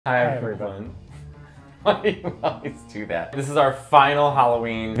Hi everyone. Why do you always do that? This is our final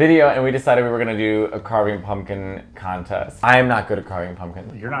Halloween video and we decided we were gonna do a carving pumpkin contest. I am not good at carving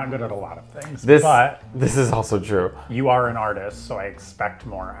pumpkin. You're not good at a lot of things, but this is also true. You are an artist, so I expect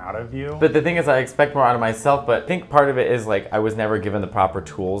more out of you. But the thing is, I expect more out of myself, but I think part of it is like I was never given the proper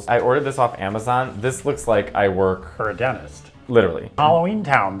tools. I ordered this off Amazon. This looks like I work for a dentist. Literally. Halloween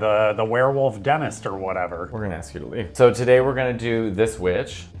Town, the werewolf dentist or whatever. We're gonna ask you to leave. So today we're gonna do this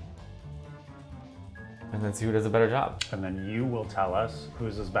witch. And then see who does a better job. And then you will tell us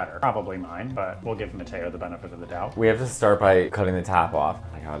whose is better. Probably mine, but we'll give Matteo the benefit of the doubt. We have to start by cutting the top off.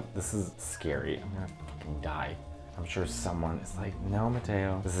 Oh my god, this is scary. I'm gonna fucking die. I'm sure someone is like, no,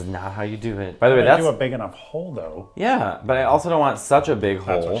 Matteo, this is not how you do it. By the way, that's- do a big enough hole though. Yeah, but I also don't want such a big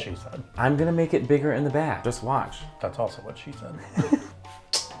hole. That's what she said. I'm gonna make it bigger in the back. Just watch. That's also what she said.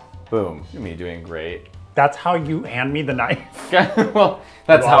 Boom, me doing great. That's how you hand me the knife? Well,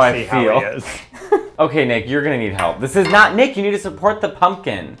 that's how I feel. How he is. Okay, Nick, you're gonna need help. This is not Nick, you need to support the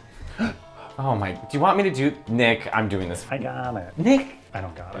pumpkin. Oh my, do you want me to do, Nick, I'm doing this. I got it. Nick. I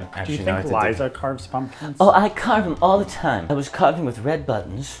don't got it. Actually, do you think Liza carves pumpkins? Oh, I carve them all the time. I was carving with red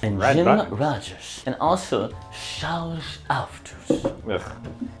buttons and Jim buttons. Rogers, and also showers afters. Ugh.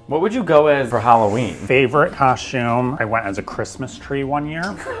 What would you go as for Halloween? Favorite costume, I went as a Christmas tree one year.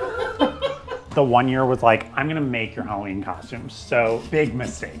 The one year was like, I'm gonna make your Halloween costume. So big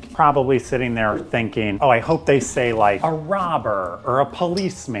mistake. Probably sitting there thinking, oh, I hope they say like a robber or a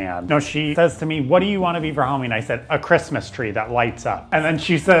policeman. No, she says to me, what do you wanna be for Halloween? I said, a Christmas tree that lights up. And then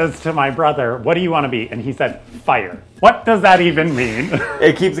she says to my brother, what do you wanna be? And he said, fire. What does that even mean?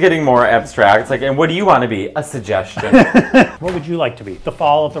 It keeps getting more abstract. It's like, and what do you want to be? A suggestion. What would you like to be? The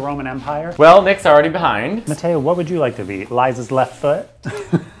fall of the Roman Empire? Well, Nick's already behind. Matteo, what would you like to be? Liza's left foot?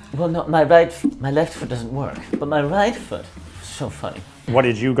 Well, no, my left foot doesn't work, but my right foot, so funny. What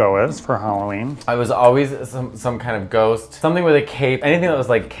did you go as for Halloween? I was always some kind of ghost, something with a cape, anything that was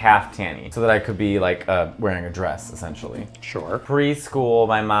like caftan-y, so that I could be like wearing a dress, essentially. Sure. Preschool,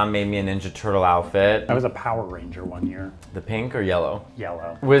 my mom made me a Ninja Turtle outfit. I was a Power Ranger one year. The pink or yellow?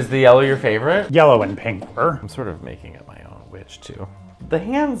 Yellow. Was the yellow your favorite? Yellow and pink were. I'm sort of making it my own witch too. The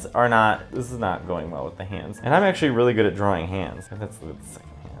hands are not, this is not going well with the hands. And I'm actually really good at drawing hands. That's the second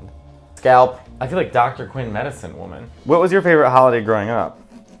hand. Scalp. I feel like Dr. Quinn Medicine Woman. What was your favorite holiday growing up?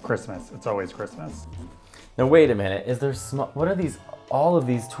 Christmas. It's always Christmas. Now wait a minute, is there what are these, all of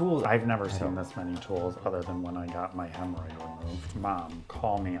these tools? I've never seen this many tools other than when I got my hemorrhoid removed. Mom,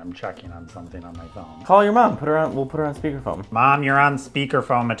 call me, I'm checking on something on my phone. Call your mom, we'll put her on speakerphone. Mom, you're on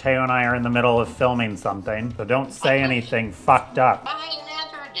speakerphone. Matteo and I are in the middle of filming something, so don't say anything fucked up. I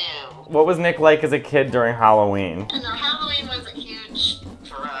never do. What was Nick like as a kid during Halloween? And Halloween wasn't huge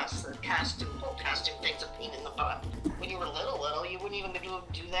for us. The whole costume thing's a pain in the butt. When you were little, you wouldn't even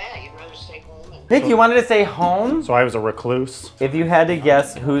do that. You'd rather stay home. And Nick, you wanted to stay home? So I was a recluse. If you had to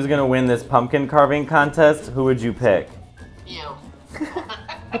guess who's gonna win this pumpkin carving contest, who would you pick? you.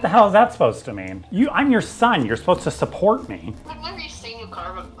 What the hell is that supposed to mean? I'm your son. You're supposed to support me. I've never seen you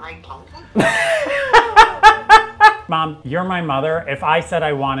carve a great pumpkin. Mom, you're my mother. If I said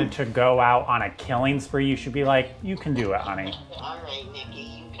I wanted to go out on a killing spree, you should be like, you can do it, honey. All right, Nikki,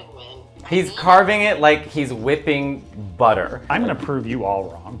 you can win. He's carving it like he's whipping butter. I'm gonna prove you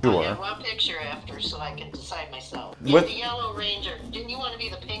all wrong. Sure. I have one picture after so I can decide myself. What- The Yellow Ranger. Didn't you want to be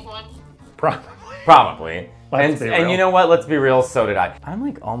the pink one? Probably. Let's be real. And you know what? Let's be real, so did I. I'm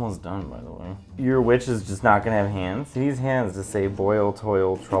like almost done, by the way. Your witch is just not gonna have hands. These hands just say boil,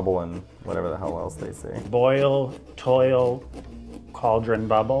 toil, trouble, and whatever the hell else they say. Boil, toil, cauldron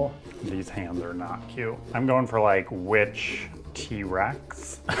bubble. These hands are not cute. I'm going for like witch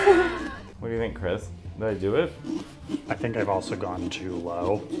T-Rex. What do you think, Chris? Did I do it? I think I've also gone too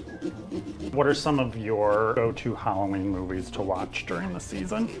low. What are some of your go-to Halloween movies to watch during the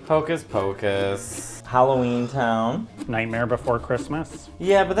season? Hocus Pocus. Halloween Town. Nightmare Before Christmas?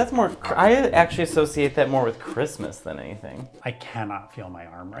 Yeah, but that's more, I actually associate that more with Christmas than anything. I cannot feel my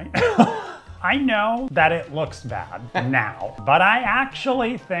arm right now. I know that it looks bad now, but I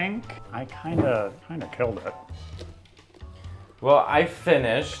actually think I kinda killed it. Well, I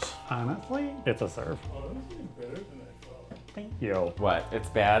finished. Honestly, it's a serve. Thank you. What? It's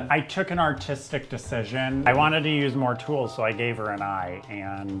bad? I took an artistic decision. I wanted to use more tools, so I gave her an eye,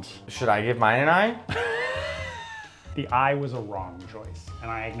 and Should I give mine an eye? the eye was a wrong choice,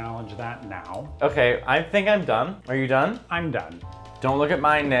 and I acknowledge that now. Okay, I think I'm done. Are you done? I'm done. Don't look at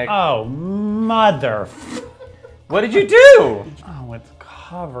mine, Nick. Oh, mother. What did you do? Oh, it's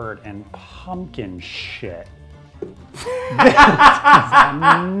covered in pumpkin shit. This is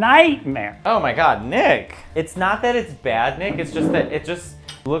a nightmare. Oh my god, Nick. It's not that it's bad, Nick. It's just that it just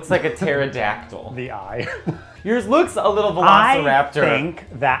Looks like a pterodactyl. The eye. Yours looks a little I velociraptor. think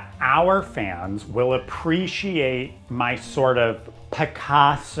that our fans will appreciate my sort of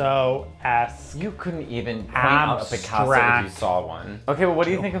Picasso-esque. You couldn't even point out a Picasso if you saw one. Okay, well, what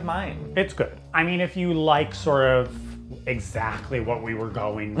do you think of mine? It's good. I mean, if you like sort of exactly what we were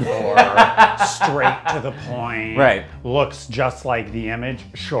going for, straight to the point, Right. looks just like the image,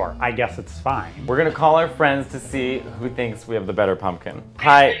 sure, I guess it's fine. We're gonna call our friends to see who thinks we have the better pumpkin.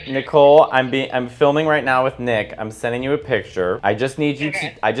 Hi, Nicole. I'm filming right now with Nick. I'm sending you a picture. I just need you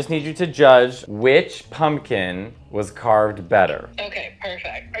to judge which pumpkin was carved better. Okay,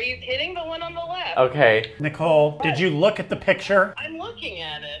 perfect. Are you kidding? The one on the left. Okay. Nicole, did you look at the picture? I'm looking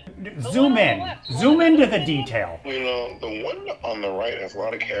at it. The Zoom one on in. the left. Zoom into the detail. You know, the one on the right has a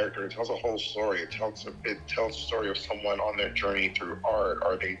lot of character. It tells a whole story. It tells a story of someone on their journey through art.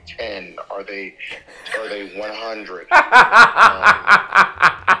 Are they 10? Are they 100?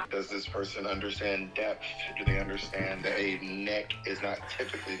 Does this person understand depth? Do they understand that a neck is not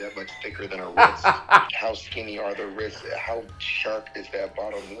typically that much thicker than a wrist? How skinny are the wrists? How sharp is that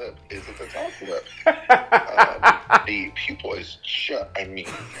bottom lip? Is it the top lip? The pupil is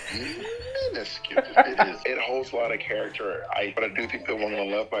minuscule. It holds a lot of character. But I do think the one on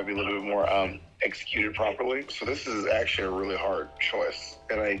the left might be a little bit more executed properly. So this is actually a really hard choice.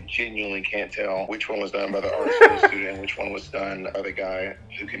 And I genuinely can't tell which one was done by the art school student and which one was done by the guy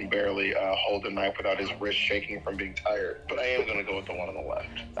who can barely hold the knife without his wrist shaking from being tired. But I am going to go with the one on the left.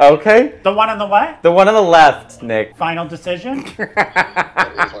 Okay. The one on the what? The one on the left, Nick. Final decision?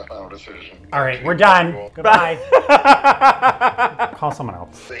 That is my final decision. All right, we're done. Goodbye. Call someone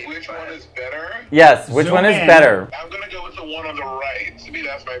else. Which one is better? Yes, which Zoom one is in. better? I'm going to go with the one on the right. To me,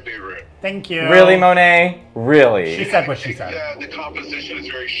 that's my favorite. Thank you. Really, Monet? Really? She said what she said. Yeah, the composition is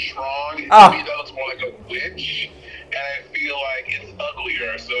very strong. Oh. To me, that looks more like a witch. And I feel like it's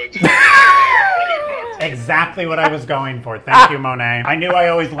uglier, so it's Exactly what I was going for. Thank you, Monet. I knew I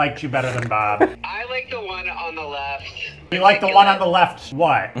always liked you better than Bob. I like the one on the left. You like the one on the left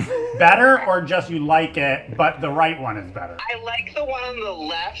what? Better or just you like it, but the right one is better? I like the one on the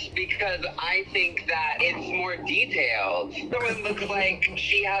left because I think that it's more detailed. The one looks like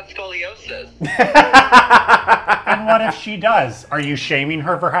she has scoliosis. And what if she does? Are you shaming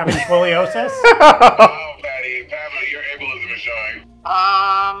her for having scoliosis? Oh, Patty, your ableism is showing.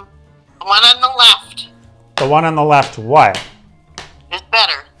 The one on the left The one on the left what? is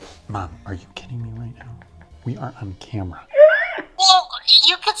better. Mom, are you kidding me right now? We are on camera. Well,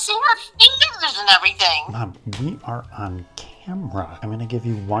 you can see her fingers and everything. Mom, we are on camera. I'm gonna give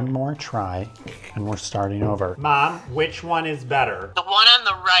you one more try and we're starting over. Mom, which one is better? The one on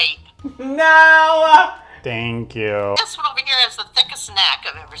the right. No! Thank you. This one over here has the thickest neck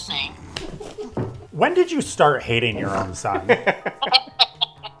I've ever seen. When did you start hating your own son?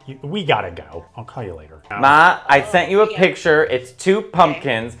 We gotta go. I'll call you later. Ma, I sent you a picture. It's two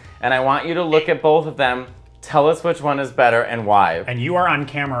pumpkins, and I want you to look at both of them. Tell us which one is better and why. And you are on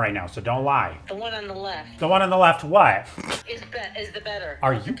camera right now, so don't lie. The one on the left The one on the left, what? is the better.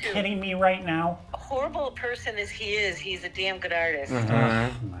 Are you kidding me right now? Horrible a person as he is, he's a damn good artist. Oh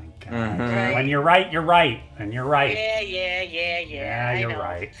my God. Right? When you're right, you're right. And you're right. Yeah. Yeah, I you're know.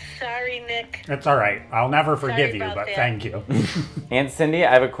 right. Sorry, Nick. It's all right. I'll never forgive Sorry you, about but that. thank you. Aunt Cindy,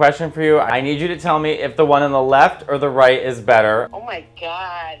 I have a question for you. I need you to tell me if the one on the left or the right is better. Oh my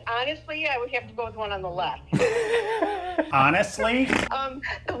God. Honestly, I would have to go with the one on the left. Honestly,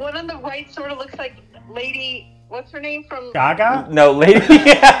 The one on the right sort of looks like Lady, what's her name from? Gaga? No, Lady...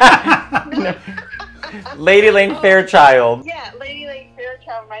 No. Lady Lane Fairchild. Yeah, Lady Lane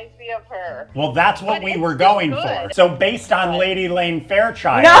Fairchild reminds me of her. Well, that's what But we it's were still going good. for. So based on Lady Lane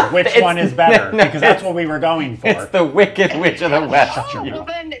Fairchild, No, which it's- one is better? no, Because that's it's- what we were going for. It's the Wicked Witch of the West. Oh, well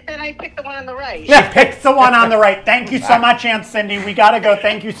then I picked the one on the right. She picked the one on the right. Thank you so much, Aunt Cindy. We gotta go.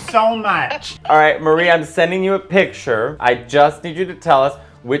 Thank you so much. All right, Marie, I'm sending you a picture. I just need you to tell us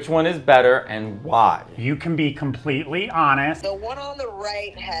which one is better and why. You can be completely honest. The one on the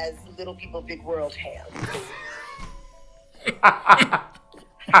right has Little People Big World hands.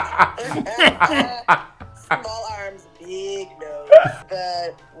 Small arms, big nose.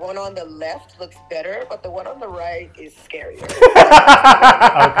 The one on the left looks better, but the one on the right is scarier.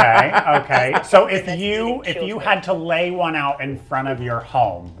 Okay. So if you had to lay one out in front of your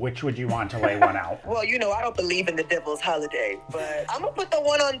home, which would you want to lay one out? Well, you know, I don't believe in the devil's holiday, but I'm gonna put the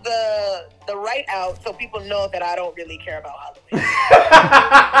one on the right out so people know that I don't really care about holidays.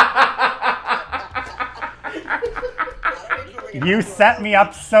 You set me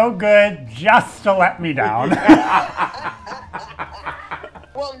up so good just to let me down.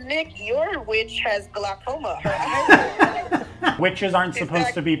 Well, Nick, your witch has glaucoma. Her eyes Witches aren't supposed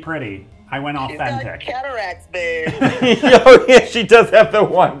got- to be pretty. I went She's got authentic. cataracts, babe. Oh yeah, she does have the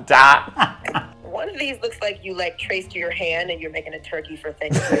one dot. One of these looks like you like traced your hand and you're making a turkey for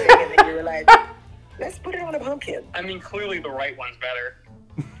Thanksgiving, and then you were like, let's put it on a pumpkin. I mean, clearly the right one's better.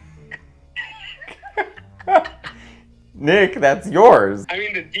 Nick, that's yours. I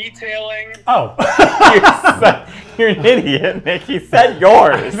mean, the detailing. Oh. You're an idiot, Nick. He said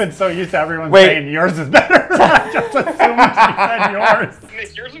yours. I've been so used to everyone Wait. saying yours is better. I just assumed she said yours.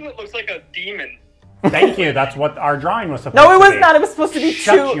 Miss, yours looks like a demon. Thank you. That's what our drawing was supposed to No, be. it was not. It was supposed to be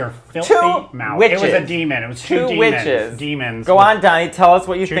Shut two. your filthy two mouth. Witches. It was a demon. It was two demons. witches. Demons. Go on, Donnie. Tell us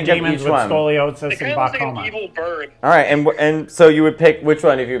what you Two think of demons each with one. scoliosis It and kind of looks like glaucoma. an evil bird. All right, and so you would pick which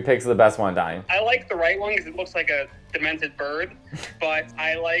one if you would pick the best one, Donnie? I like the right one because it looks like a demented bird, but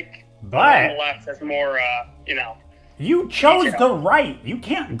I like the one But- on the left as more, you know. You chose Detail. the right. You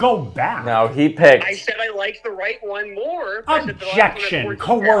can't go back. No, he picked. I said I liked the right one more. I said the left one has Objection. more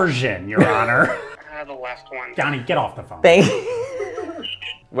Coercion, Your Honor. the left one. Donnie, get off the phone. Thank.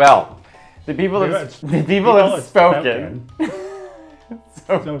 Well, the people have spoken.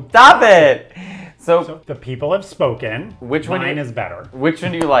 So stop it. So The people have spoken. Which one Mine you- is better. which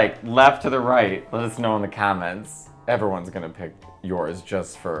one do you like, left to the right? Let us know in the comments. Everyone's gonna pick yours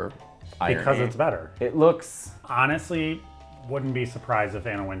just for irony. Because it's better. It looks. Honestly, wouldn't be surprised if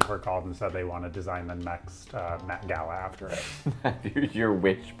Anna Wintour called and said they want to design the next Met Gala after it. Your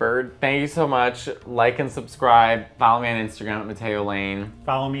witch bird. Thank you so much. Like and subscribe. Follow me on Instagram at Matteo Lane.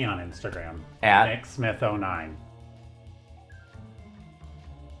 Follow me on Instagram. At? Nick Smith 09.